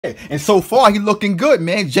And so far, he looking good,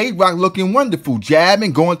 man. J-Rock looking wonderful.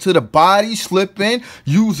 Jabbing, going to the body, slipping,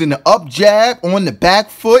 using the up jab on the back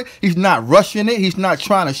foot. He's not rushing it. He's not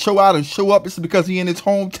trying to show out and show up. It's because he in his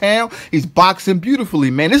hometown. He's boxing beautifully,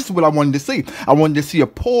 man. This is what I wanted to see. I wanted to see a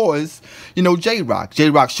pause, you know, J-Rock.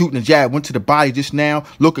 J-Rock shooting the jab, went to the body just now.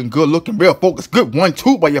 Looking good, looking real focused. Good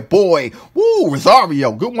 1-2 by your boy. Woo,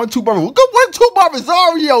 Rosario. Good 1-2 by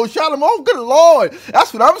Rosario. Shot him. Oh, good Lord.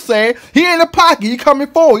 That's what I'm saying. He in the pocket. He coming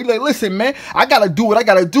forward. He like, listen, man, I gotta do what I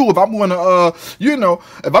gotta do if I'm gonna, you know,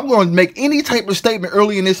 if I'm gonna make any type of statement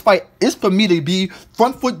early in this fight. It's for me to be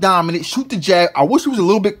front foot dominant, shoot the jab. I wish he was a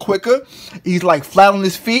little bit quicker. He's like flat on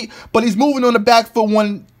his feet, but he's moving on the back foot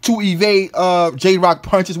to evade J-Rock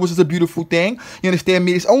punches, which is a beautiful thing. You understand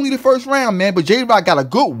me? It's only the first round, man, but J-Rock got a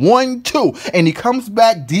good 1-2, and he comes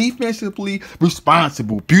back defensively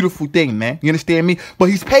responsible. Beautiful thing, man. You understand me? But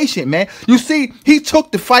he's patient, man. You see, he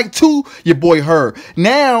took the fight to your boy Herb.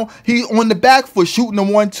 Now, he on the back foot, shooting the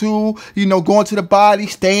 1-2, you know, going to the body,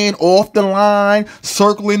 staying off the line,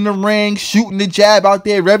 circling the ring, shooting the jab out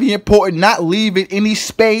there. Very important, not leaving any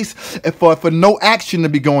space for no action to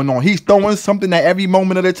be going on. He's throwing something at every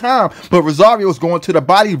moment of the time, but Rosario's going to the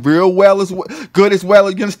body real well, good as well.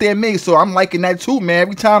 You understand me? So I'm liking that too, man.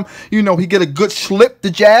 Every time, you know, he get a good slip, the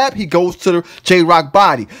jab, he goes to the J-Rock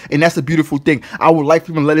body, and that's a beautiful thing. I would like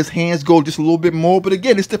for him to let his hands go just a little bit more, but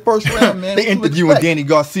again, it's the first round, man. They interviewing Danny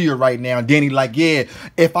Garcia right now, and Danny like, yeah,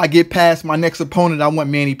 if I get past my next opponent, I want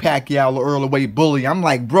Manny Pacquiao or Earl Away Bully. I'm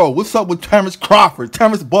like, bro, what's up with Terrence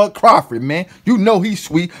Bud Crawford, man? You know he's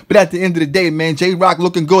sweet, but at the end of the day, man, J-Rock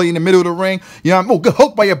looking good in the middle of the ring. You know, I'm good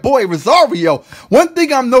hook by your boy Rosario. One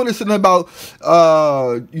thing I'm noticing about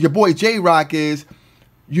your boy J-Rock is,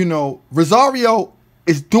 you know, Rosario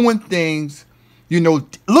is doing things, you know,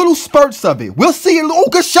 little spurts of it. We'll see it. Oh,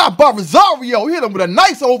 good shot by Rosario. Hit him with a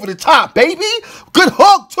nice over the top, baby. Good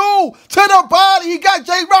hook, too. To the body. He got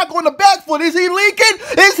J-Rock on the back foot. Is he leaking?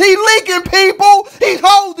 Is he leaking, people? He's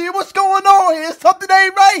holding. What's going on here? Something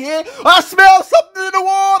ain't right here. I smell something in the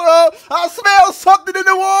water. I smell something in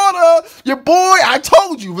the water. Your boy, I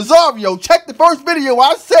told you, Rosario. Check the first video.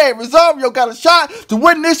 I said Rosario got a shot to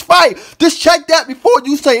win this fight. Just check that before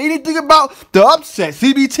you say anything about the upset.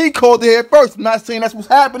 CBT called it here first. I'm not saying that's what's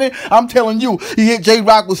happening. I'm telling you, he hit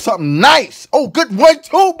J-Rock with something nice. Oh, good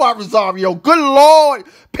 1-2 by Rosario. Good Lord.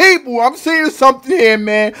 People, I'm seeing something here,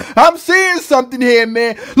 man. I'm seeing something here,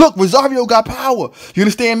 man. Look, Rosario got power. You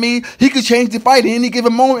understand me? He could change the fight at any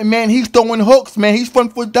given moment, man. He's throwing hooks, man. He's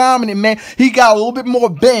front foot dominant, man. He got a little bit more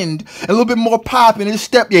bend, a little bit more pop in his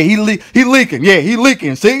step. Yeah, he leaking. Yeah, he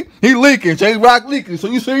leaking. See? He leaking. J-Rock leaking. So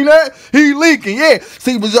you see that? He leaking. Yeah.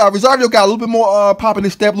 See, Rosario got a little bit more pop in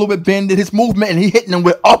his step, a little bit bend in his movement, and he hitting them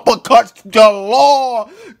with uppercuts galore.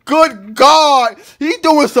 Good God. He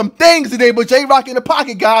doing some things today, but J-Rock in the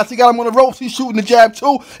pocket, guys. He got him on the ropes. He's shooting the jab,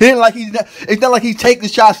 too. It's not like he's taking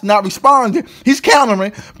shots, not responding. He's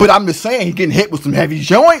countering, but I'm just saying he's getting hit with some heavy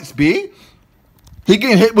joints, B. He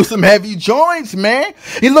getting hit with some heavy joints, man.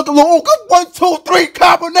 He look a little good 1-2-3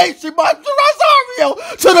 combination by Rosario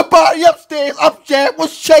to the body upstairs. Up jab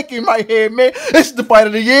was shaking right here, man. This is the fight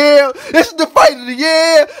of the year. This is the fight of the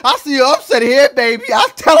year. I see you upset here, baby.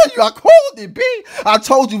 I'm telling you, I called it, B. I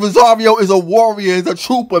told you Rosario is a warrior, is a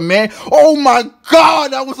trooper, man. Oh my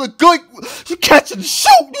God, that was a good catch and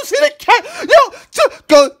shoot. You see that catch?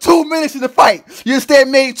 Yo, 2 minutes in the fight. You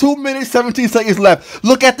understand me? 2 minutes, 17 seconds left.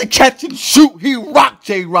 Look at the catch and shoot. He rocked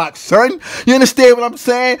J-Rock, son. You understand what I'm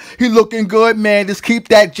saying? He looking good, man. Just keep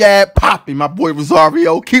that jab popping, my boy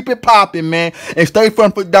Rosario. Keep it popping, man. And stay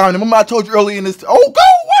front foot down. Remember I told you earlier in this. Oh, go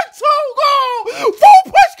 1-2, go. Full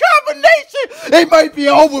push combination. It might be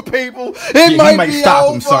over, people. He may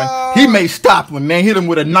stop him, son. He may stop him, man. Hit him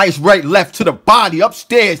with a nice right, left to the body,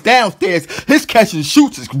 upstairs, downstairs. His catch and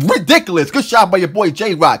shoots is ridiculous. Good shot by your boy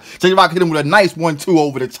J-Rock. J-Rock hit him with a nice 1-2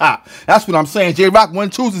 over the top. That's what I'm saying. J-Rock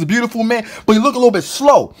 1-2s is beautiful, man. But he look a little bit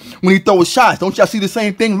slow when he throws shots. Don't y'all see the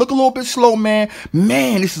same thing? Look a little bit slow, man.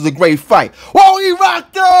 Man, this is a great fight. Whoa, he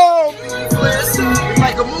rocked him! Is it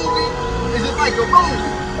like a movie? Is it like a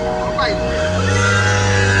movie? All right.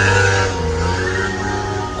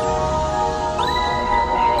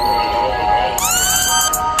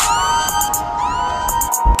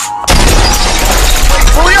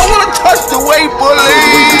 Touch the weight, bully.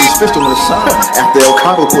 His pistol on the side. After El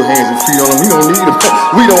Cabo put hands and feet on him, we don't need him.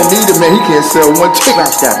 We don't need him, man. He can't sell one tick.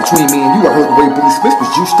 Scratch that between me and you. I heard the way Billy Smith was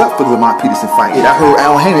juiced up for the Lamont Peterson fight. Yeah, I heard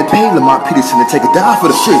Al Hammond paid Lamont Peterson to take a dive for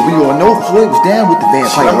the shit. We all know Floyd was down with the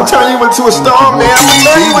vampire. I'm gonna turn you into a star, man. I'm gonna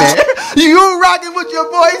turn you into. You rocking with your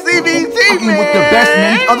boy CBT, man. With the best,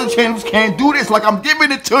 man. These other channels can't do this. Like I'm giving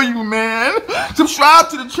it to you, man. Subscribe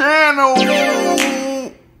to the channel.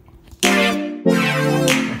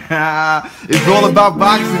 It's all about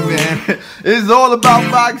boxing, man. It's all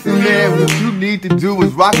about boxing, man. What you need to do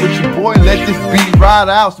is rock with your boy and let this beat ride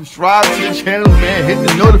out. Subscribe to the channel, man. Hit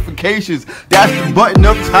the notifications. That's the button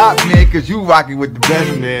up top, man, because you rocking with the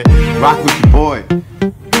best, man. Rock with your boy.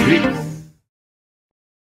 Peace.